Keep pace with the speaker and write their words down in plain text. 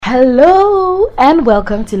Hello and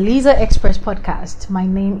welcome to Lisa Express Podcast. My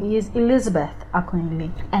name is Elizabeth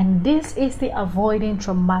Akunle and this is the Avoiding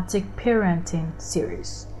Traumatic Parenting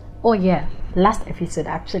series. Oh yeah, last episode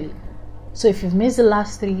actually. So if you've missed the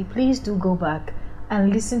last three, please do go back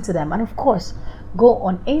and listen to them. And of course, go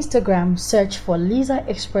on Instagram, search for Lisa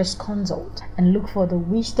Express Consult and look for the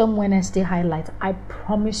Wisdom Wednesday highlight. I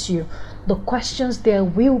promise you, the questions there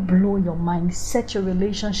will blow your mind. Set your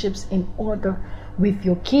relationships in order with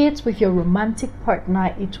your kids, with your romantic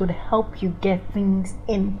partner. It would help you get things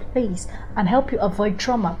in place and help you avoid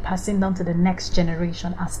trauma passing down to the next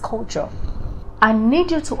generation as culture. I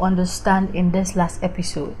need you to understand in this last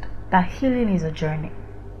episode that healing is a journey.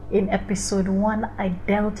 In episode 1, I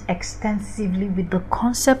dealt extensively with the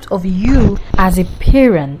concept of you as a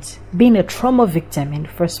parent being a trauma victim in the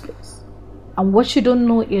first place. And what you don't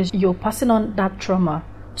know is you're passing on that trauma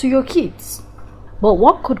to your kids. But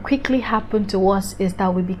what could quickly happen to us is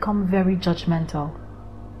that we become very judgmental,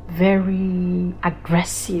 very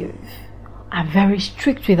aggressive, and very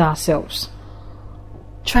strict with ourselves.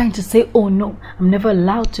 Trying to say, oh no, I'm never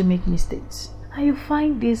allowed to make mistakes. And you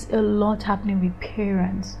find this a lot happening with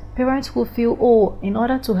parents. Parents who feel, oh, in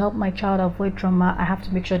order to help my child avoid trauma, I have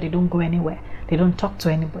to make sure they don't go anywhere. They don't talk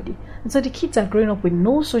to anybody. And so the kids are growing up with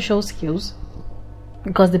no social skills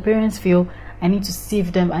because the parents feel, I need to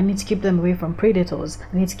save them. I need to keep them away from predators.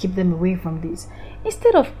 I need to keep them away from this.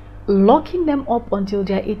 Instead of locking them up until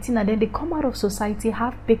they are 18 and then they come out of society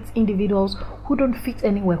half-baked individuals who don't fit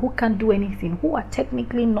anywhere, who can't do anything, who are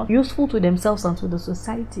technically not useful to themselves and to the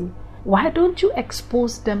society. Why don't you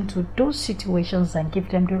expose them to those situations and give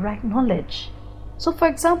them the right knowledge? So for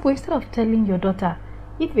example, instead of telling your daughter,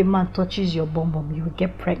 if a man touches your bum, you will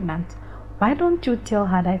get pregnant, why don't you tell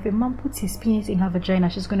her that if a man puts his penis in her vagina,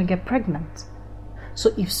 she's going to get pregnant?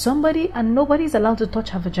 So if somebody, and nobody is allowed to touch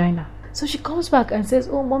her vagina, so she comes back and says,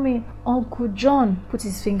 oh mommy, Uncle John put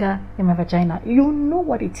his finger in my vagina, you know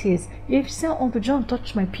what it is. If you say Uncle John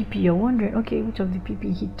touched my pee-pee, you're wondering, okay, which of the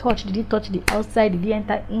pee-pee he touched? Did he touch the outside? Did he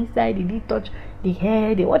enter inside? Did he touch the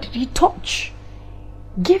hair? What did he touch?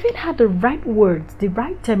 Giving her the right words, the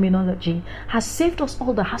right terminology has saved us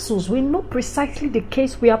all the hassles. We know precisely the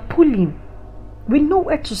case we are pulling. We know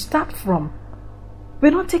where to start from. We're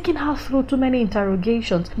not taking her through too many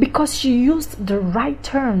interrogations because she used the right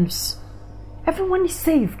terms. Everyone is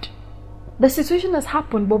saved. The situation has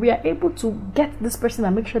happened, but we are able to get this person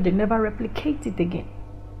and make sure they never replicate it again.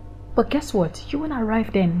 But guess what? You won't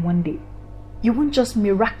arrive then one day. You won't just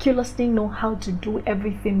miraculously know how to do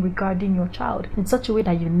everything regarding your child in such a way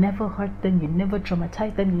that you never hurt them, you never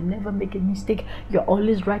traumatize them, you never make a mistake, you're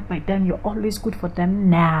always right by them, you're always good for them.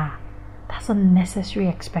 Nah, that's a unnecessary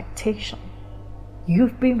expectation.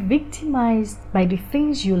 You've been victimized by the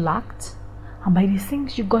things you lacked and by the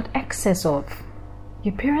things you got excess of.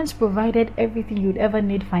 Your parents provided everything you'd ever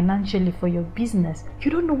need financially for your business.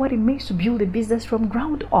 You don't know what it means to build a business from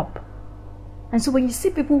ground up. And so when you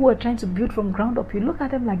see people who are trying to build from ground up, you look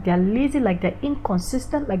at them like they're lazy, like they're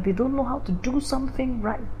inconsistent, like they don't know how to do something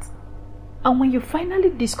right. And when you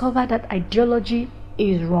finally discover that ideology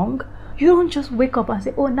is wrong, you don't just wake up and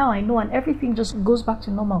say, oh, now I know, and everything just goes back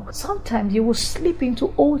to normal. Sometimes you will slip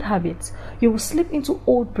into old habits. You will slip into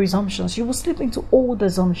old presumptions. You will slip into old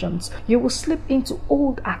assumptions. You will slip into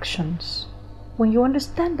old actions. When you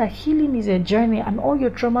understand that healing is a journey and all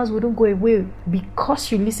your traumas wouldn't go away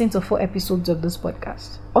because you listen to 4 episodes of this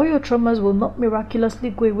podcast. All your traumas will not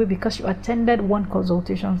miraculously go away because you attended one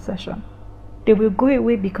consultation session. They will go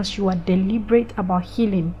away because you are deliberate about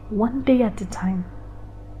healing one day at a time.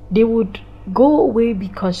 They would go away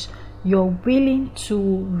because you're willing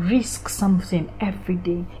to risk something every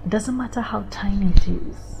day. It doesn't matter how tiny it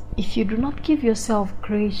is. If you do not give yourself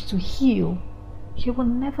grace to heal, you will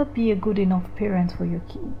never be a good enough parent for your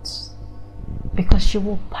kids. Because you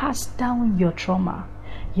will pass down your trauma.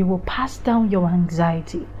 You will pass down your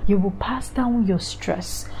anxiety. You will pass down your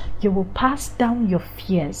stress. You will pass down your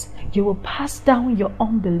fears. You will pass down your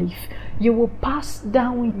unbelief. You will pass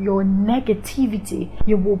down your negativity.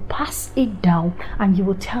 You will pass it down and you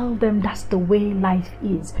will tell them that's the way life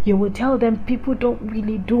is. You will tell them people don't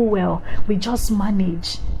really do well. We just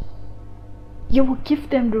manage. You will give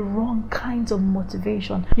them the wrong kinds of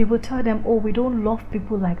motivation. You will tell them, oh, we don't love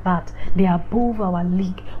people like that. They are above our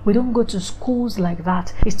league. We don't go to schools like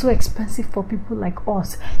that. It's too expensive for people like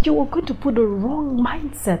us. You are going to put the wrong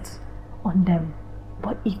mindset on them.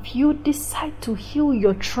 But if you decide to heal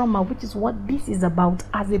your trauma, which is what this is about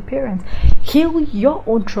as a parent, heal your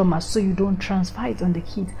own trauma so you don't transfer it on the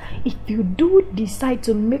kids. If you do decide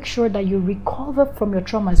to make sure that you recover from your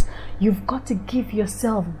traumas, you've got to give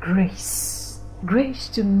yourself grace. grace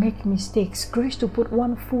to make mistakes, grace to put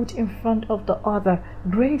one foot in front of the other,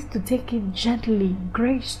 grace to take it gently,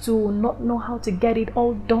 grace to not know how to get it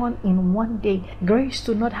all done in one day, grace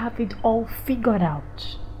to not have it all figured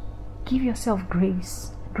out. Give yourself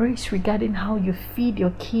grace. Grace regarding how you feed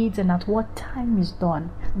your kids and at what time is done.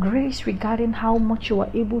 Grace regarding how much you are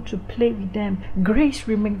able to play with them. Grace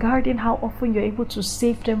regarding how often you're able to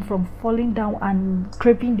save them from falling down and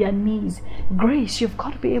scraping their knees. Grace, you've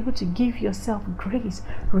got to be able to give yourself grace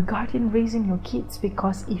regarding raising your kids,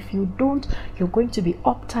 because if you don't, you're going to be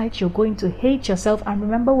uptight, you're going to hate yourself. And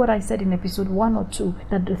remember what I said in episode 1 or 2,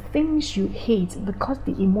 that the things you hate, because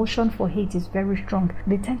the emotion for hate is very strong,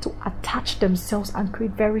 they tend to attach themselves and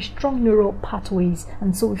create very strong neural pathways,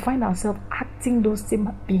 and so we find ourselves acting those same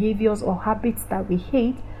behaviors or habits that we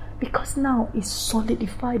hate because now it's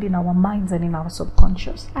solidified in our minds and in our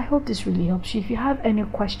subconscious. I hope this really helps you. If you have any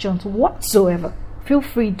questions whatsoever, feel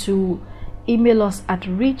free to email us at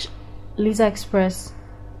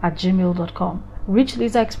reachlisaexpress@gmail.com.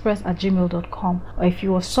 reachlisaexpress@gmail.com. Or if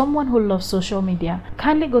you are someone who loves social media,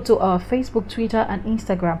 kindly go to our Facebook, Twitter and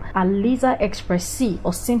Instagram at Lisa Express C,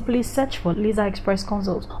 or simply search for Lisa Express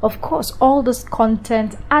Consult. Of course, all this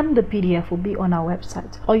content and the PDF will be on our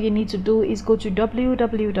website. All you need to do is go to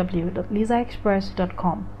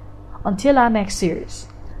www.lisaexpress.com. Until our next series,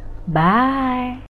 bye.